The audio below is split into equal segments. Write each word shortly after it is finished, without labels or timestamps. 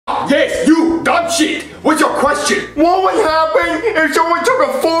Yes, you, dumb shit. What's your question? What would happen if someone took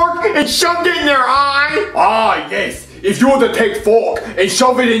a fork and shoved it in their eye? Ah, yes. If you were to take fork and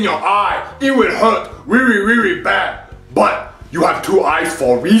shove it in your eye, it would hurt really, really bad. But you have two eyes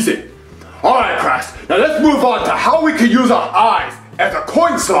for a reason. Alright, class. Now let's move on to how we can use our eyes as a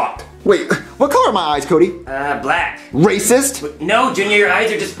coin slot. Wait, what color are my eyes, Cody? Black. Racist? No, Junior, your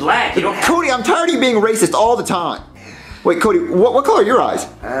eyes are just black. You don't have... Cody, I'm tired of you being racist all the time. Wait, Cody, what color are your eyes?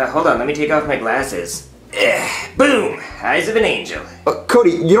 Hold on, let me take off my glasses. Boom! Eyes of an angel.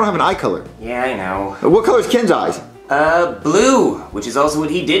 Cody, you don't have an eye color. Yeah, I know. What color is Ken's eyes? Blue, which is also what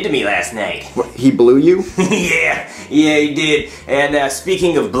he did to me last night. What, he blew you? yeah, he did. And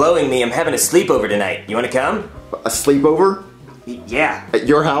speaking of blowing me, I'm having a sleepover tonight. You wanna come? A sleepover? Yeah. At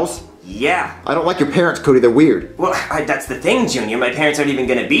your house? Yeah. I don't like your parents, Cody. They're weird. Well, that's the thing, Junior. My parents aren't even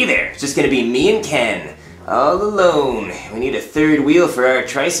gonna be there. It's just gonna be me and Ken. All alone. We need a third wheel for our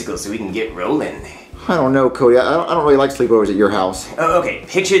tricycle so we can get rolling. I don't know, Cody. I don't really like sleepovers at your house. Oh, okay,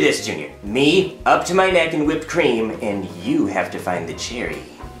 picture this, Junior. Me, up to my neck in whipped cream, and you have to find the cherry.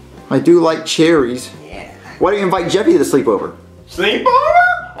 I do like cherries. Yeah. Why don't you invite Jeffy to the sleepover? Sleepover?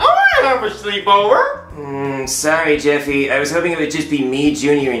 I want to have a sleepover. Sorry, Jeffy. I was hoping it would just be me,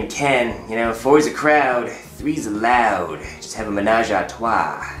 Junior, and Ken. You know, 4's a crowd, 3's allowed. Just have a menage a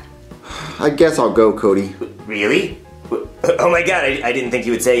trois. I guess I'll go, Cody. Really? Oh my god, I didn't think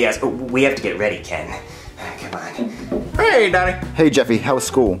you would say yes. We have to get ready, Ken. Come on. Hey, Daddy. Hey, Jeffy, how was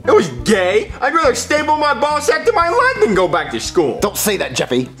school? It was gay. I'd rather staple my ball sack to my leg than go back to school. Don't say that,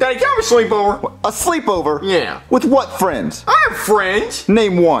 Jeffy. Daddy, can I have a sleepover? A sleepover? Yeah. With what friends? I have friends.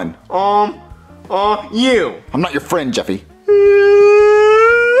 Name one. You. I'm not your friend, Jeffy.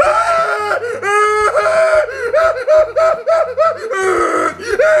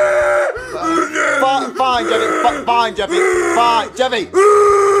 Fine, Jeffy. Fine, Jeffy. Fine, Jeffy.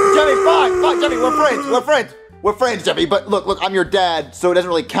 Jeffy, fine, Jeffy. We're friends. We're friends. We're friends, Jeffy. But look, I'm your dad, so it doesn't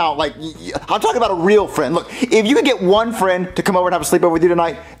really count. Like, I'm talking about a real friend. Look, if you could get one friend to come over and have a sleepover with you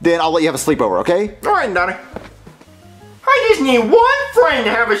tonight, then I'll let you have a sleepover, okay? All right, Daddy. I just need one friend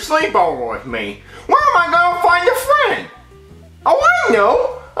to have a sleepover with me. Where am I gonna find a friend? Oh, I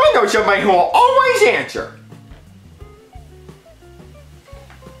know. I know somebody who will always answer.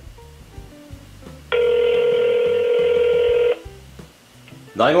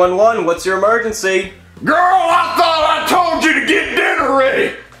 "911, what's your emergency?" Girl, I thought I told you to get dinner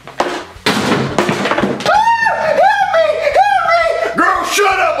ready. Ah, help me! Help me! Girl,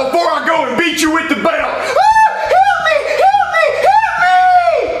 shut up before I go and beat you with the belt. Ah, help me! Help me! Help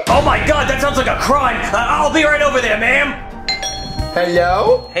me! Oh my god, that sounds like a crime! I'll be right over there, ma'am!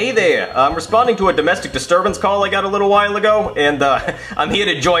 Hello? Hey there, I'm responding to a domestic disturbance call I got a little while ago, and I'm here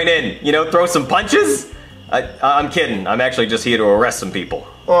to join in. You know, throw some punches? I'm kidding. I'm actually just here to arrest some people.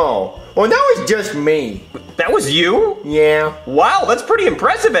 Oh, well that was just me. That was you? Yeah. Wow, that's pretty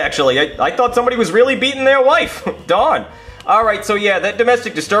impressive actually. I thought somebody was really beating their wife. Darn. Alright, so yeah, that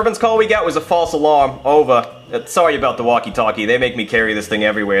domestic disturbance call we got was a false alarm. Over. Sorry about the walkie-talkie. They make me carry this thing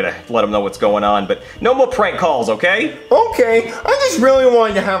everywhere to let them know what's going on, but no more prank calls, okay? Okay, I just really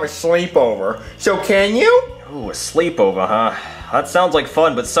wanted to have a sleepover. So can you? Ooh, a sleepover, huh? That sounds like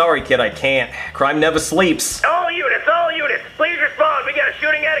fun, but sorry, kid, I can't. Crime never sleeps. All units, please respond. We got a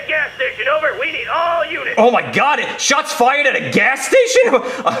shooting at a gas station. Over. We need all units. Oh my god, shots fired at a gas station?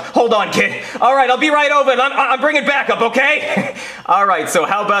 Hold on, kid. Alright, I'll be right over and I'm bringing backup, okay? Alright, so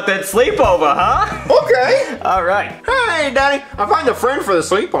how about that sleepover, huh? Okay. Alright. Hey, Daddy, I found a friend for the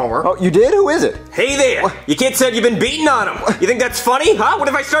sleepover. Oh, you did? Who is it? Hey there! Your kid said you've been beating on him. You think that's funny, huh? What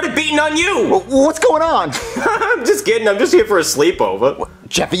if I started beating on you? What's going on? I'm just kidding, I'm just here for a sleepover.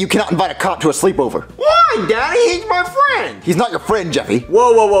 Jeffy, you cannot invite a cop to a sleepover. Why, Daddy? He's my friend. He's not your friend, Jeffy.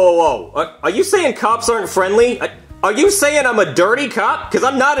 Whoa. Are you saying cops aren't friendly? Are you saying I'm a dirty cop? Because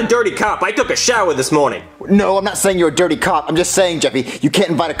I'm not a dirty cop. I took a shower this morning. No, I'm not saying you're a dirty cop. I'm just saying, Jeffy, you can't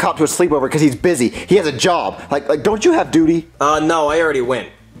invite a cop to a sleepover because he's busy. He has a job. Like, don't you have duty? No, I already went.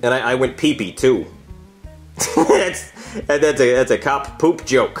 And I went pee-pee, too. that's a cop poop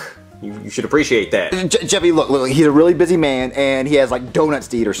joke. You should appreciate that. Jeffy, look, he's a really busy man, and he has, like, donuts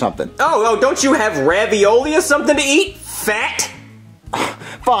to eat or something. Oh, don't you have ravioli or something to eat? Fat?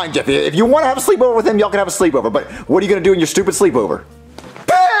 Fine, Jeffy. If you want to have a sleepover with him, y'all can have a sleepover. But what are you going to do in your stupid sleepover?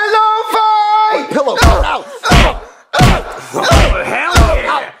 Pillow fight! Pillow fight! Ow! Oh, hell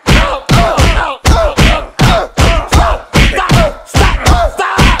yeah! Stop!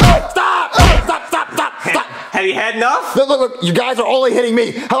 Have you had enough? Look, you guys are only hitting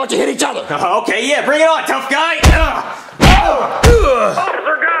me. How about you hit each other? Okay, yeah, bring it on, tough guy!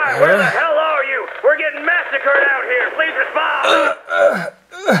 Officer Guy, where the hell are you? We're getting massacred out here. Please respond.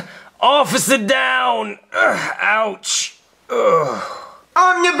 Officer down! Ouch!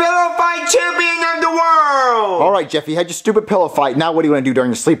 I'm the pillow fight champion of the world! All right, Jeffy, you had your stupid pillow fight. Now what do you want to do during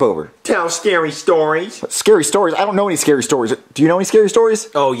your sleepover? Tell scary stories. Scary stories? I don't know any scary stories. Do you know any scary stories?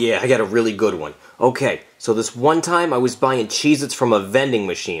 Oh yeah, I got a really good one. Okay, so this one time I was buying Cheez-Its from a vending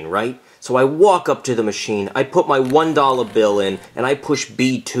machine, right? So I walk up to the machine, I put my $1 bill in, and I push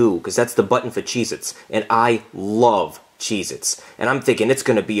B2, because that's the button for Cheez-Its. And I love Cheez-Its. And I'm thinking it's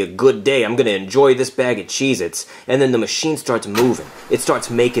going to be a good day. I'm going to enjoy this bag of Cheez-Its. And then the machine starts moving. It starts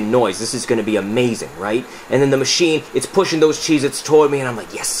making noise. This is going to be amazing, right? And then the machine, it's pushing those Cheez-Its toward me, and I'm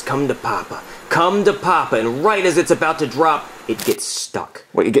like, yes, come to Papa. Come to Papa. And right as it's about to drop, it gets stuck.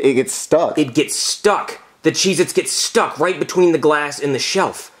 Wait, it gets stuck? It gets stuck. The Cheez-Its get stuck right between the glass and the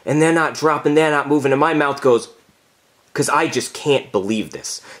shelf. And they're not dropping, they're not moving, and my mouth goes, because I just can't believe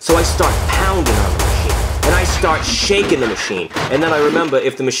this. So I start pounding on the machine, and I start shaking the machine. And then I remember,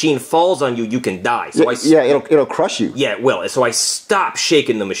 if the machine falls on you, you can die. So it'll crush you. Yeah, it will. So I stop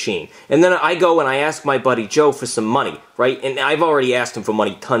shaking the machine. And then I go and I ask my buddy Joe for some money, right? And I've already asked him for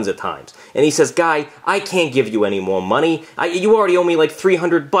money tons of times. And he says, Guy, I can't give you any more money. You already owe me like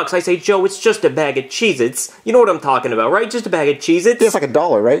 $300. I say, Joe, it's just a bag of Cheez-Its. You know what I'm talking about, right? Just a bag of Cheez-Its. Yeah, it's like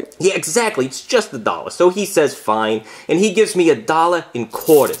 $1, right? Yeah, exactly. It's just $1. So he says, fine. And he gives me $1 in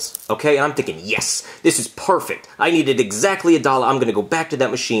quarters, okay? And I'm thinking, yes, this is perfect. I needed exactly $1. I'm going to go back to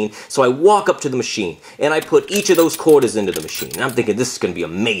that machine. So I walk up to the machine, and I put each of those quarters into the machine. And I'm thinking, this is going to be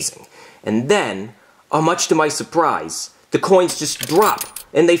amazing. And then, much to my surprise, the coins just drop,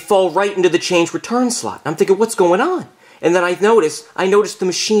 and they fall right into the change return slot. I'm thinking, what's going on? And then I notice the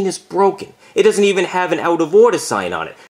machine is broken. It doesn't even have an out of order sign on it.